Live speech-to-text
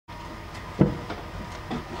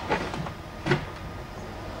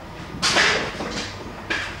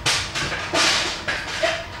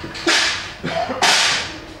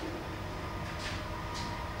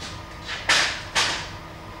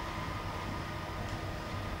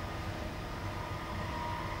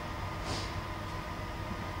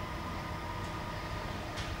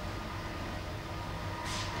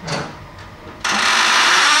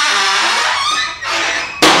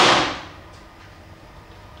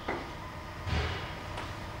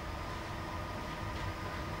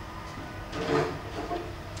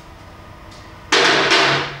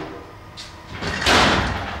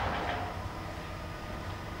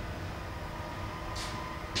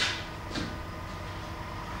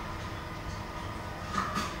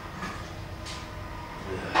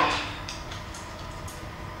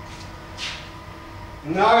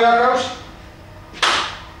Nou Jacco's.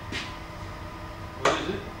 Wat is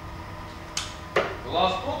het? De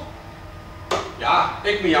laatste pot? Ja,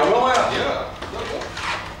 ik met jou wel ja. Ja, dat wel.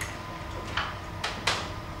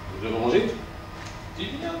 We zullen wel zien. Het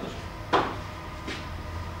is niet anders.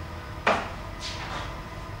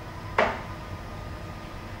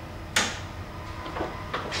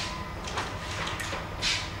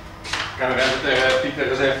 Ik heb nog even tegen Pieter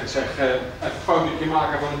gezegd, ik zeg even een fotootje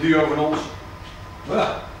maken van een duo van ons.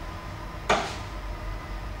 Ja.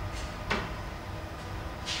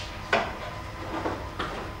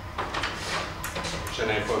 Ik zet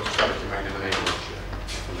een fotootje mee naar beneden, dus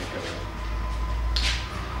even lekker.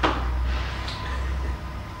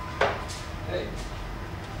 Hey.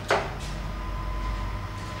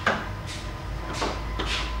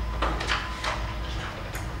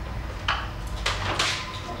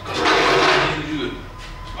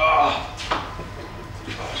 Ah.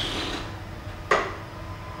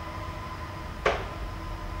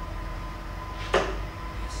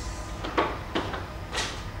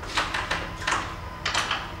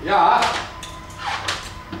 Ja.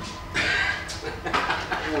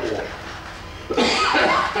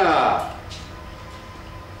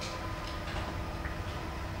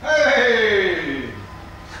 Hey.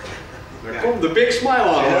 Daar komt de big smile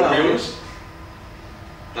aan, Ja, jongens.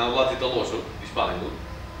 Nou, laat dit dan los hoor, die spanning hoor.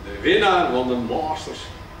 De winnaar van de Masters.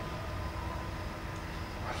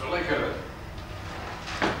 Dat is wel lekker hè?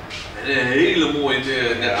 En een hele mooie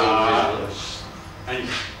net ja, en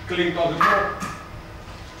je klinkt als een knop.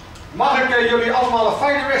 Mag ik jullie allemaal een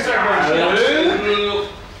fijne wedstrijd wensen?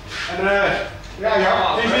 Ja. En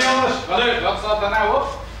ja, niet meer anders. Wat staat daar nou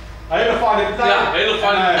op? Een hele fijne partij. Ja, hele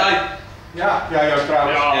fijne tijd. Ja, jou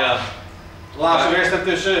trouwens. Ja. Ja. Laatste wedstrijd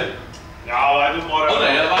tussen. Ja, wij doen morgen. Oh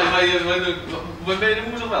nee, ja, wij ben je de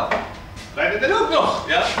woensdag wel. Wij doen het ook nog.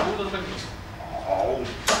 Ja, woensdag ben ik niet. Oh.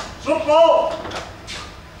 Soepel!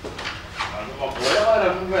 Nou, doe maar voor. Ja,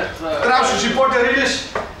 dat moet best. Trouwens, een supporter hier is.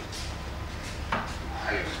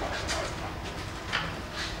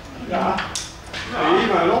 Ja. Nee,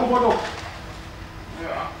 hier maar een antwoord op. Ja.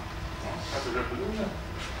 Gaat er even doen.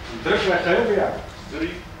 Een druk geheel voor jou.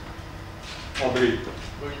 3. Al 3.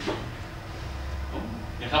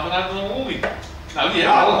 Je gaat vanuit een Holly. Nou, die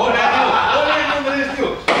Ja, hebben we hoor. gewoon echt nieuw. Hoor, nee, dat is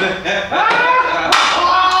nieuw.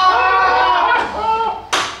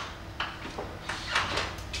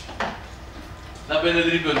 Nou ben je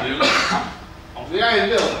 3 punten, jongen. Als jij het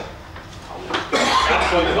wil. Ja, dat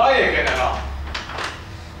zou je wel je kennen dan.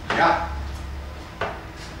 Ja.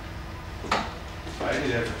 Weet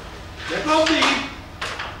niet even. Dat klopt niet.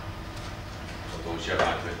 Wat was jij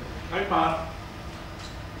uit? Kijk maar.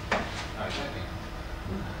 Nou, ik zeg niet.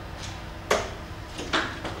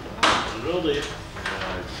 Dat wilde je.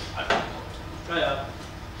 Ja, ja.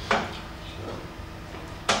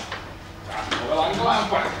 Ja, wel lang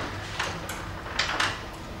aanpakken.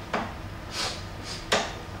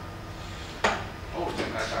 Oh, ik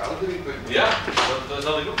denk dat hij ook 3 punten. Ja, dat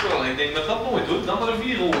had ik ook wel. Ik denk dat dat nooit hoor. Dan maar een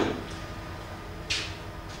 4 horen.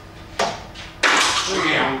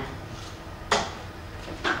 Ja.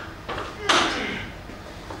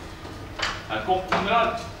 Hij komt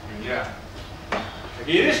eruit. Ja. Kijk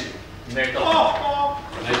hier eens. Nee, dat. Oh.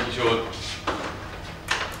 Netjes hoor.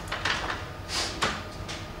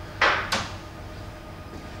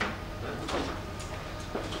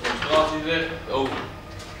 Concentratie weg. Over.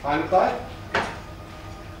 Fijne tijd.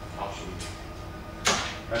 Absoluut.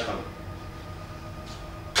 Kijk dan.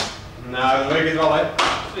 Nou, dan weet ik het wel hè.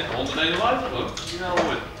 Ja, 151 hoor. Die nou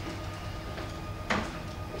hoor.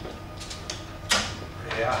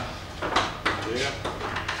 Ja. Ja.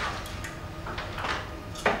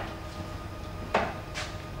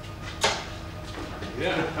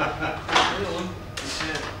 Ja.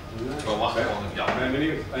 Gewoon wachten gewoon. Ja. Ik ben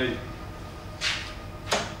benieuwd. 1.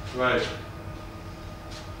 2.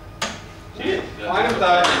 Zie je? Fijne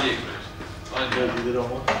tijd. Fijne tijd.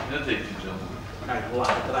 Dat denk ik zo. Kijk, hoe laat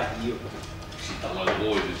het rijdt hier. Ik zie het al uit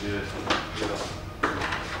mooi, dus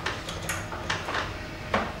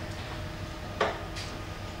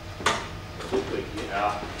Goed beetje.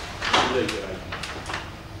 ja. Een beetje rijdt.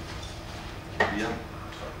 Ja.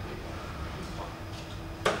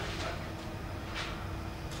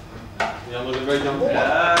 Jan is een beetje aan boord.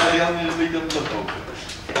 Ja, Jan is een beetje aan het lopen.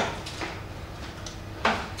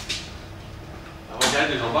 Nou, wat jij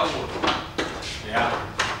dus al bang wordt. Ja.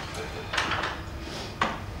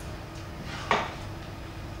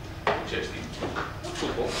 16. Dat is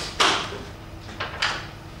goed hoor.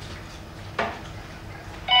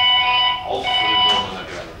 Half voor de donder naar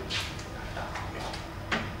krijgen.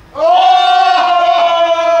 Oh!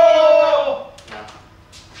 Ja.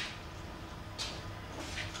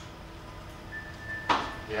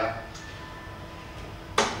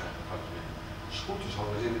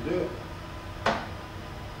 de deur.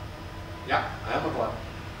 Ja, helemaal klaar.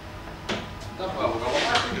 Dat wou ik al op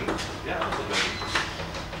 18 doen. Ja, dat weet ik.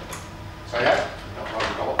 Zou jij? Dat wou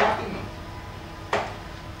ik al op 18 doen.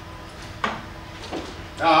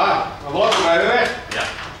 Ja, dan lopen we even weg. Ja.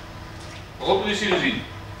 Waarop is jullie zien?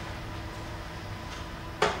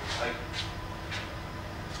 Kijk.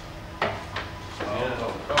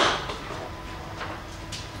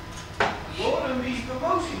 Horen wie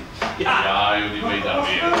promotie? Ja, joh, die weet daar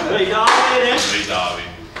weer. Weet je alweer, hè? Die weet daar weer.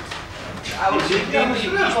 Ja, we zitten in die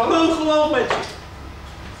speel gewoon met je.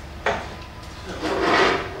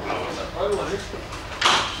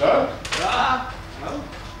 Zo? Ja. Nou.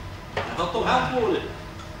 Dat gaat toch antwoorden.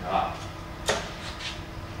 Ja.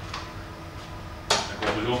 Dan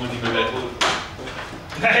komt de zon er niet meer weg, hoor.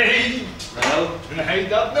 Nee. Nou, Nee,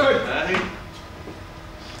 dat nooit. nee.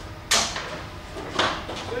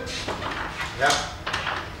 Ja.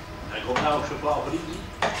 Ik hoop nou ook zo'n favoriet niet.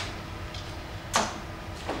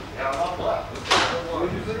 Ja, wat laat.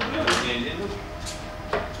 Dat is niet eens in.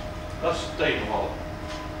 Dat is tegenvallen.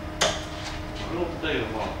 Grote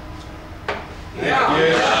tegenvallen. Ja.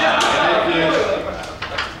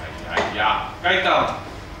 Ja, kijk dan.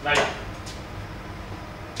 Nee.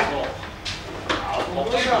 Klopt. Nou,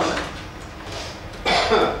 dat is wel, hè?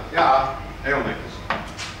 Ja, heel netjes.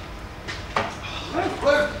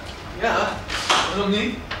 Leuk. Ja. Waarom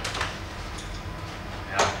niet?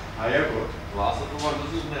 Ja, Hij ook hoor. de laatste verwacht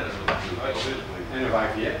dat is nergens op. Hij al weer gekleed. En een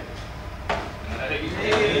wijfje, hè?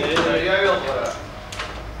 Nee, jij wilt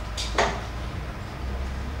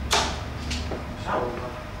Zo.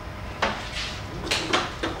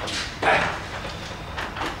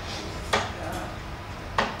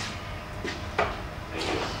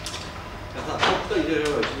 Dat gaat ook tegen de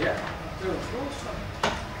roos, ja.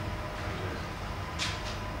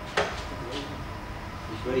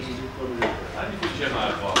 Dus wees je niet voor de lucht. Hij die voet je maar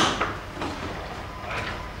uitvallen.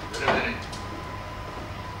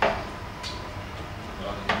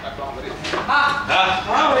 Daar kwam erin. Ja.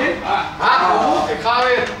 Gaan we in? Ah, ik ga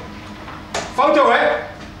weer. Foto, hè?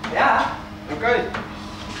 Ja. Oké.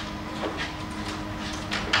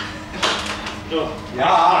 Zo.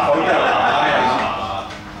 Ja, foto. Ja, ja.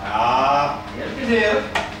 Ja. Eerlijk is eerlijk.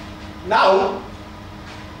 Nou.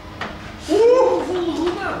 Oeh, voelde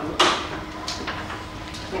goed aan hoor.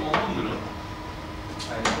 Kom maar onder, hoor.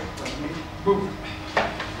 Boem.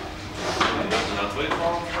 Dat is nou 2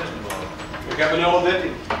 vallen of 5 vallen. Ik heb een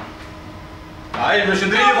 013. Ja, je moet z'n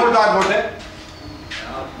drieën voor het uitbord, hè? Ja.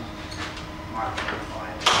 Maar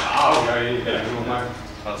Nou, oké. Doe maar.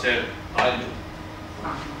 Gaat zeggen. Hij doet.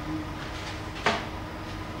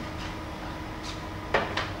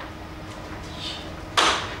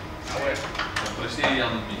 Nou echt. Dan presteer je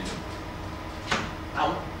aan het midden.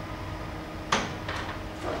 nou.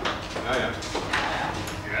 Ja, ja.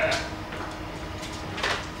 Ja.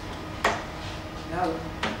 Nou.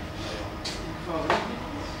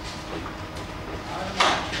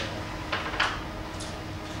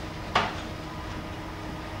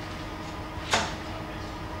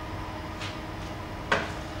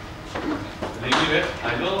 Neem die weg.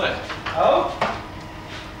 Hij is wel weg. Oh?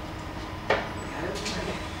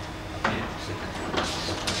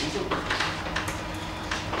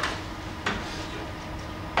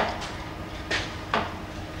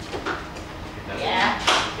 Ja.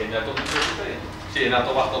 Ik ken daar toch niet zo tegen. Zie je nou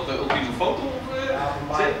toch wachten op de ultieme foto? Of, Ja,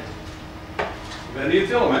 voor mij. Je bent niet het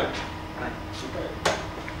film, hè? Nee.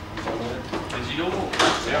 En zie je ook op.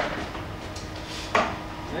 Ja.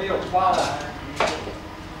 Nee joh, 12.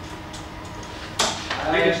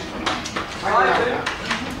 Kijk eens.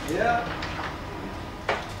 Ja.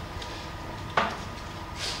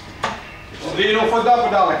 Wil je nog voor het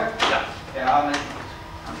dapper dadelijk, hè? Ja. Ja, nee.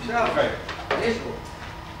 Zo. Oké. Is goed.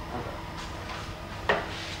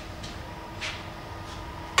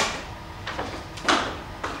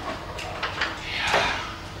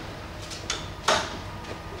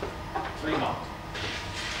 Prima.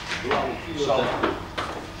 Blauwe kilo. Zal.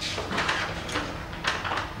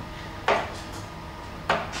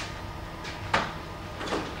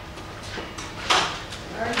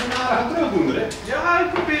 Ja, ik ben aardig aan terugdoen, hè? Ja,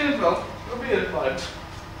 ik probeer het wel. Probeer het maar.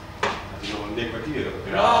 Dat is nog een dik kwartier.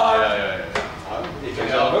 Ja. Nou, ik heb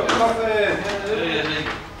zelf ook nog wat. Ja,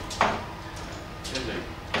 zeker. Jazeker.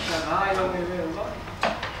 Dan haal je dan weer een lang.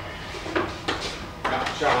 Ja,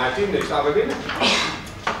 Shanghai 10, ik sta weer binnen.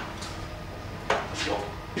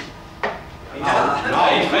 Ja.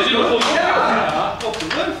 Nee, wij zien nog op. Ja, op de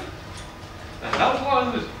rug. Dat gaat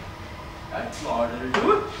lang dus. Kijk, maar dat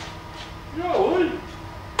doe het. Ja hoor.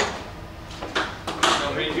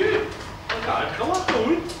 Nou weet je. Ja, ik kan wat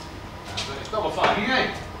doen. Dat is toch wel fijn, hè?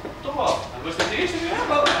 Toch wel. Dat was het eerste weer. Ja,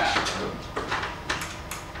 maar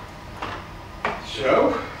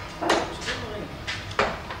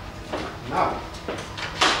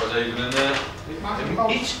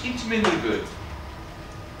minder beurt.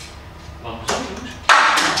 Maar zo jongens.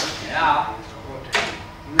 Ja.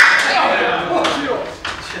 Oh, joh.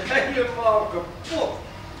 Het is helemaal kapot.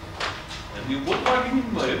 En die bord maak ik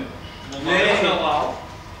niet mee. Nee. Snel haal.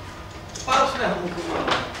 Paal snel moeten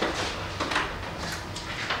maken.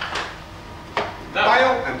 Nou.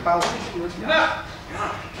 Pijl en paal niet. Nou. Ja,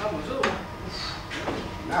 nou maar zo.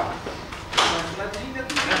 Nou. Laten zien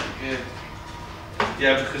natuurlijk. Jij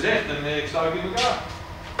hebt het gezegd en ik sluit in elkaar.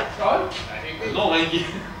 Zo? Nee, nog eentje.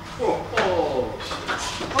 Oh.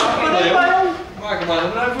 Maak er maar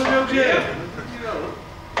een bruik van ook zeggen. Dankjewel hoor.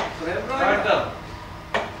 Voor hem Kijk dan.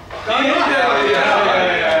 Kan je?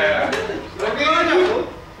 Ja. Oké, goed.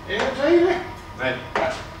 Even? Nee.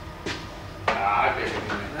 Ja, ik weet het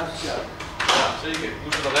niet meer. Dat is zo. Ja, zeker. Ik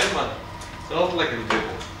moest er alleen maar. Het is altijd lekker in de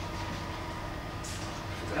dribbel.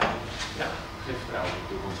 Vertrouwen. Ja, geef vertrouwen in de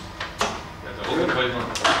toekomst. Je hebt er ook nog een van.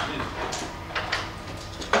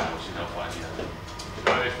 Dat is nou fijn, ja.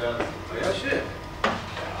 Waar is dat? Ja, shit.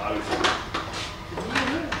 Ja, dat is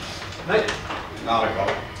Nee. Nou, ik wel.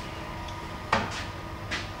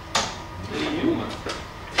 nee, jongen.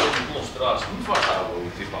 Je moet de concentratie niet vasthouden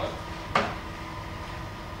over dit paard.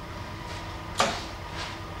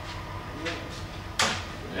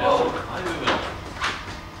 Ja, hij wil wel.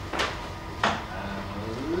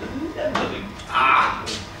 En dat ding.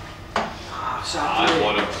 Zaterdag. ik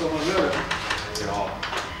word hem. Kom maar lullen. Ja.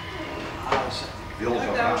 Ik wil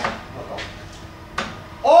zo graag. Wat dan?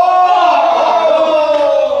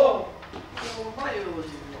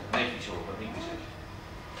 Nee, niet zo, dat niet gezegd.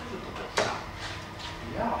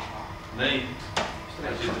 Ja. Nee.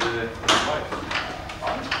 Hij zit erbij.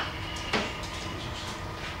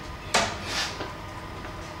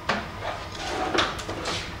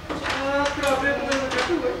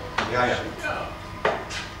 Ja, ja. Ja.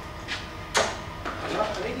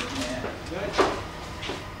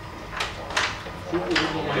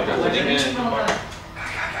 Dat ding in de bak.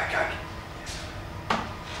 Kijk.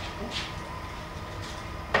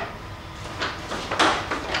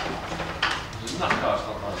 Dat is een nachtkaas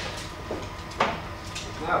dat maar.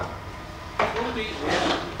 Nou. Komt ie.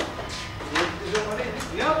 Is er maar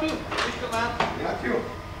in? Ja, toe. Ik kan aan. Ja, joh.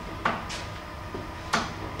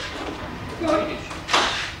 Kijk eens.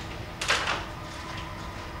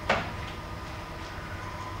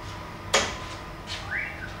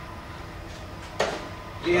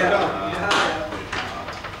 Ja.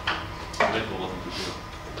 Weet wel wat ik moet doen.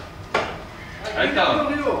 Kijk dan.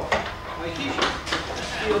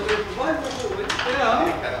 Ja.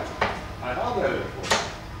 Hij gaat er.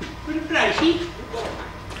 Voor de prijs, zie.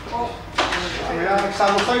 Ja, ik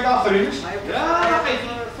sta nog steeds achter u. Ja, dat weet ik.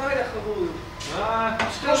 Vrijdag gevoel. Ja,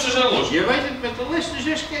 lossen ze los. Je weet het met de les de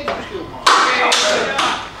 6 keer verschil man. Ja.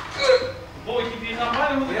 Boytje die gaat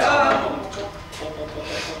bijna moeten Ja. gaan.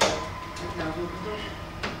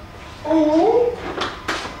 Oh.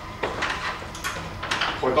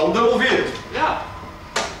 Gooi dan dubbel 4. Ja.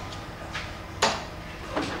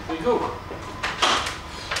 Vind ik ook.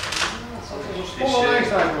 Volle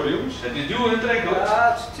lijnstrijd worden, jongens. Het is duwen en trekken hoor.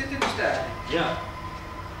 Ja, het zit in de stijl. Ja.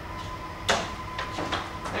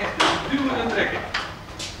 Echt, het is duwen en trekken.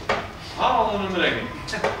 Halen en trekken.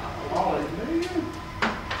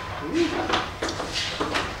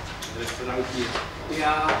 Dat is eruit hier.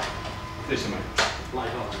 Ja. Het is er maar. Blijf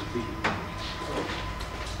af.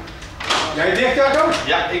 Jij dicht, Jaco?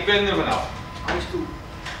 Ja, ik ben er vanaf. Hij is toe.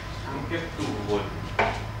 Ik heb het toegegooid.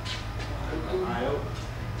 Hij ook.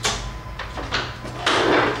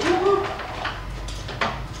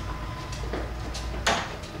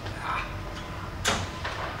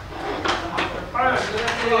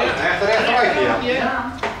 Echt recht,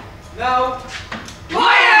 ja. Nou.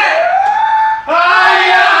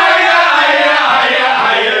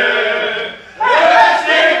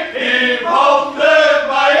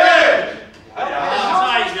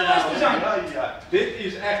 Dit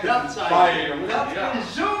is echt Dat een zei baie, jongen. Dat kan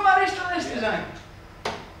zomaar eens de les te zijn.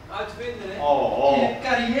 Uitvinden, hè? In je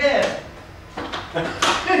carrière.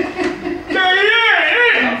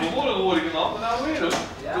 Ja, vanmorgen hoor ik een ander nou weer hoor.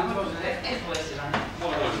 Ja, maar dat was een echt les te zijn.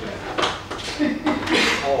 Morgen hoor ik weer.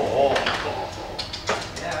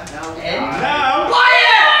 Ja, nou. En? Nou.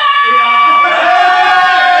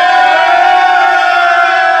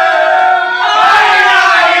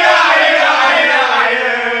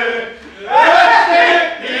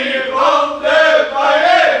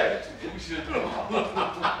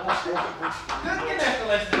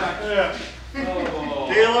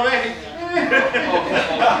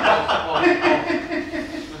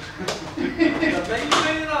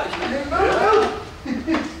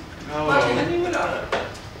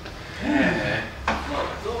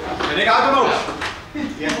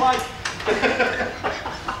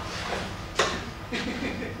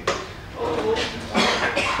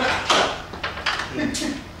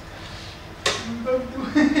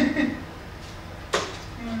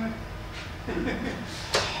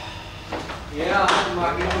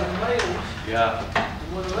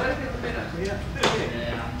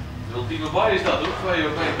 De ultieme bij is dat ook, 2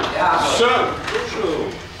 of 1. Ja, Zo. zo.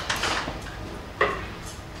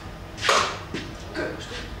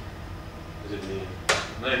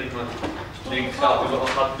 Nee, niet maar. Ik denk, gaat hij wat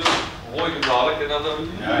gaat doen? Gooi ik hem dadelijk en dan.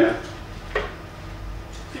 Ja, ja.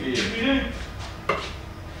 4.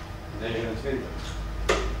 29.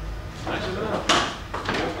 Hij is er wel.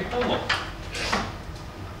 Die kon nog.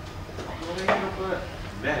 Nog één op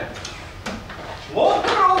berg.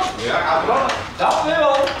 Lokker! Ja, gaat wel. Dat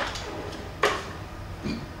wel.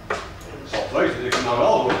 Het zal leuk dat ik hem nou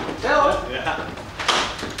wel doe. Tel. Ja.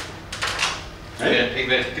 Nee? Ik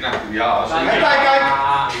ben geknapt. Ja, Kijk, kijk, kijk.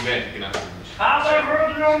 Ik ben geknapt. Ga er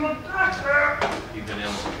voor de onder Ik ben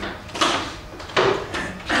helemaal geknapt.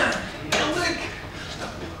 Heel dik.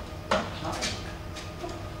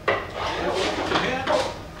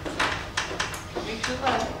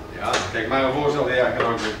 Ja, kijk, mij een voorstel die jij kan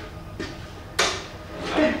ook doen.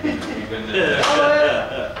 Ik ben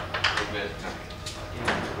geknapt.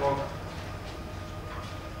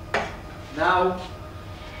 Nou.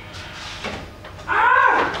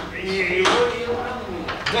 Je hoort hier helemaal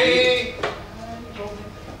niet. Nee!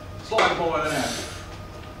 Sluit hem maar erin.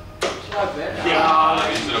 Sluit weg. Ja, dat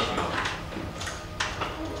is er ook nog.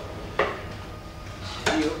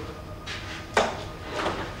 Hier.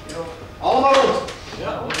 Allemaal rond.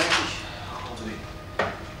 Ja, hoor, netjes.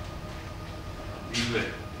 Die is weg.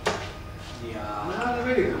 Ja. Nou, dat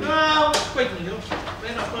weet ik niet. Nou, ik weet niet hoor. Ik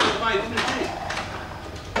ben nog maar 5 minuten.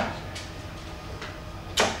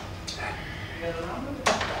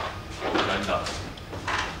 Zijn dat.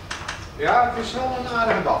 Ja, het is wel een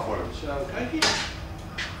aardige dag voor hem. Zo, kijk je.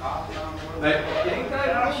 Nee. Geen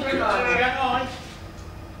tijd als je gaat.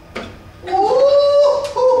 Dat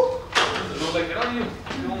is wel lekker aan joh.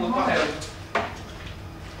 Die honderd mag hebben.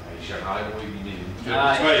 Je zegt, nou, dat moet je niet nemen. Ik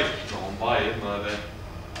Ja, heb 2. Nog een bijen, maar.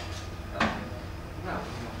 Nou,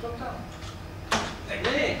 dat dan.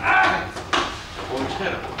 Nee. Gewoon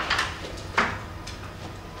scherp.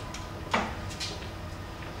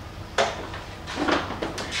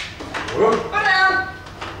 Wat dan? Ja,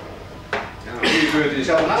 nou, hier gebeurt hij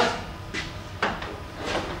zelf uit.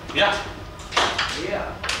 Ja. Ja.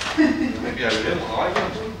 Dan heb jij weer helemaal gelijk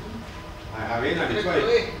aan. Hij gaat weer naar die 2.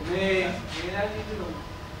 Nee, nee, dat niet te doen.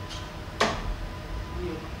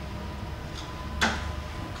 Hier.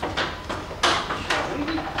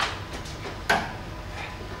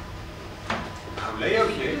 Nou,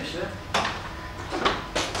 Leootje. Dus, hè.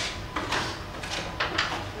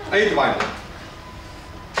 Eten bijna.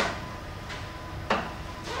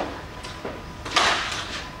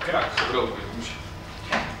 Krak, gebroken jongens.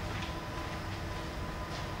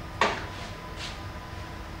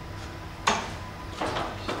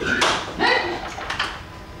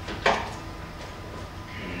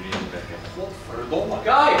 Godverdomme.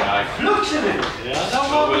 Kijk, Ja, vloek ze weer. Ja, nou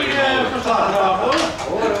mag wil ik ik wel. verslag graag hoor.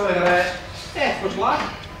 Horen we er echt verslag.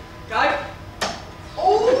 Kijk.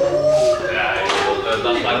 Oeh. Ja,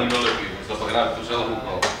 dat gaat niet meer lukken. Dus dat begrijp ik zelf ook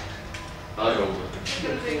wel. Dat is over.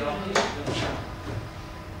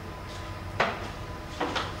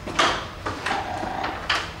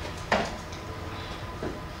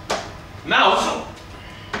 Nou, zo.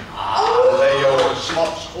 Leo, een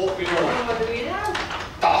slap schopje, jongen. Wat doe je nou?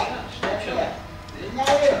 Ah. Kijk,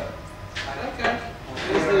 kijk.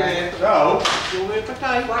 Is er weer. Zo. Doe weer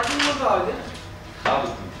partij. Waar doen we uit, hè? Gaat het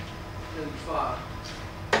niet. Dat is vaar.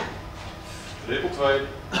 Triple 2.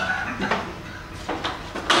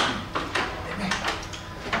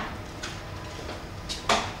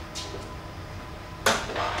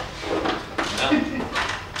 Ja.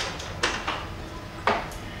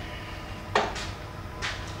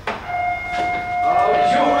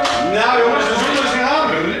 Oh, jongens. Nou jongens, we zullen eens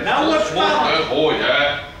gaan. Nou wordt het spannend. Mooi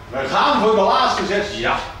hè. We gaan voor de laatste 6.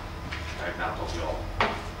 Ja. Kijk nou toch wel.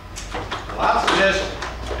 De laatste 6.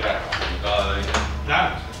 Ja, Nou,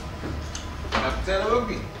 Dat vertellen we ook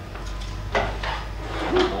niet.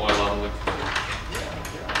 mooi landelijk.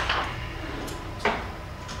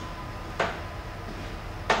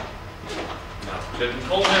 Nou, zet hem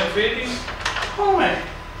gewoon met 14. kom mee.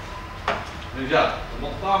 Dus ja, dat moet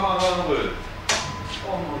daar maar gaan gebeuren.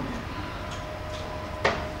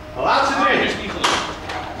 De laatste Nee, 3. is niet gelukt.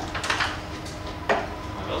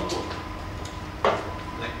 Maar wel door.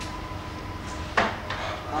 Nee.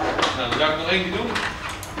 Nou, dan zou ik nog één keer doen.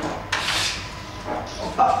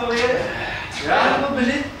 Of wat wil je? Ja, dat moet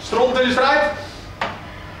bezit. Stront in de strijd.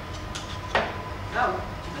 Nou,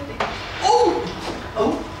 weet ik. Oeh!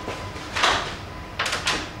 Oh!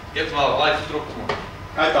 Je hebt hem al gelijk getrokken, man.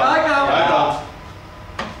 Kijk dan. Kijk nou. Kijk dan.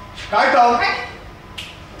 Kijk dan.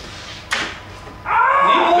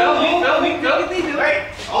 Niet, wel, niet, wel, niet, wel. Ik het niet doen. Nee.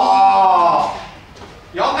 Oh.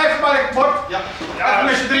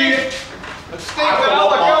 drieën. Het stinkt aan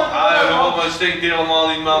alle kanten. Ah, maar het stinkt helemaal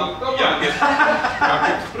niet, man.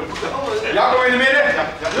 Jaco in de midden.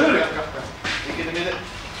 Ik in de midden.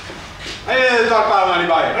 En de dartpaal naar die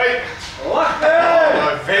bijen. Hey.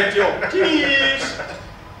 Lachen! Vent joh. Cheese!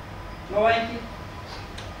 Nog eentje.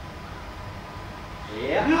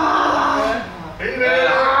 Ja.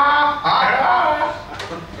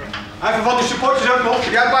 Even wat de supporters ook nog.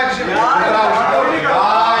 Jij bij te zitten. Ja.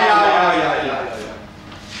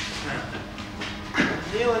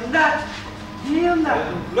 Heel nat. Heel nat.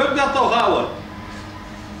 Lukt dat toch, ouwe?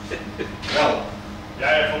 Wel.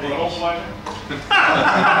 Jij hebt van de opsluiten.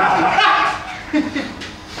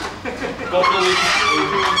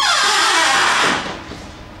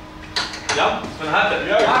 Ja, van harte.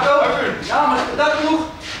 Jaco. Ja, maar dat genoeg.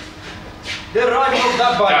 De ruim op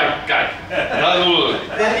dat bij. Kijk. Ja, dat doen we.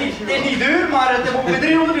 Het is niet duur, maar het heeft ongeveer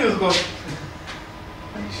 300 euro gekost.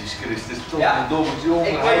 Jezus Christus, toch Ja. een dobbeltje om.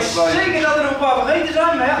 Ik weet zeker dat er nog een paar vergeten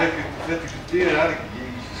zijn, maar ja. Vette kwartier had ik.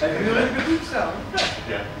 Hebben jullie het goed staan?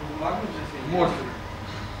 Ja. Maak me ze vinden. Mooi.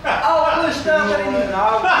 Alles staat erin.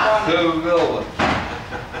 Nou, Geweldig.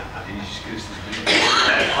 Jezus Christus.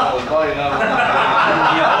 Alles bijna.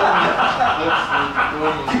 Ja.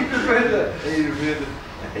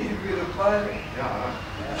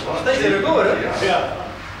 nog steeds een record, hè? Ja.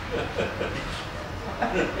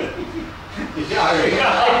 Ik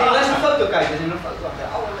laat een foto kijken, er is een foto achter.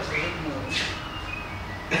 Allerlaatste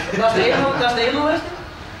dat is de ene laatste?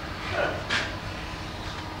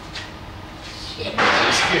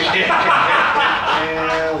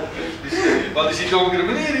 Wat is die donkere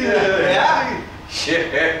meneer hier? Ja.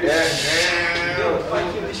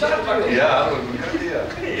 Ja, dat moet ik ja.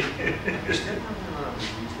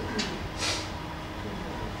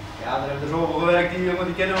 Ja, daar hebben we zoveel gewerkt, die jongen,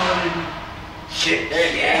 die kennen we wel niet. Als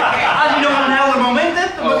je nog een helder moment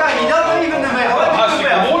hebt, dan kan je dat even en dan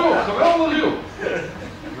Hartstikke mooi joh, geweldig joh.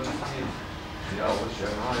 Ja hoor,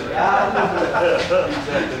 ja,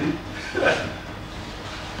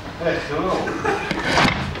 echt geweldig.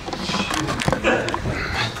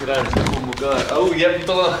 Kruis voor elkaar. Oh, je hebt hem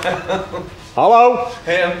toch Hallo,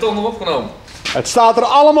 je hebt hem toch nog opgenomen. het staat er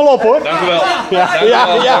allemaal op hoor. Dank u wel. Ja.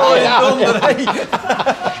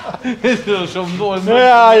 Dit is zo mooi.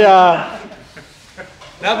 Ja.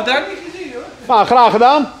 Nou, bedankt. Nou, graag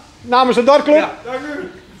gedaan. Namens de dartclub. Ja.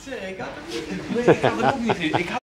 ik had het niet. Nee, ik had het ook niet. Ik had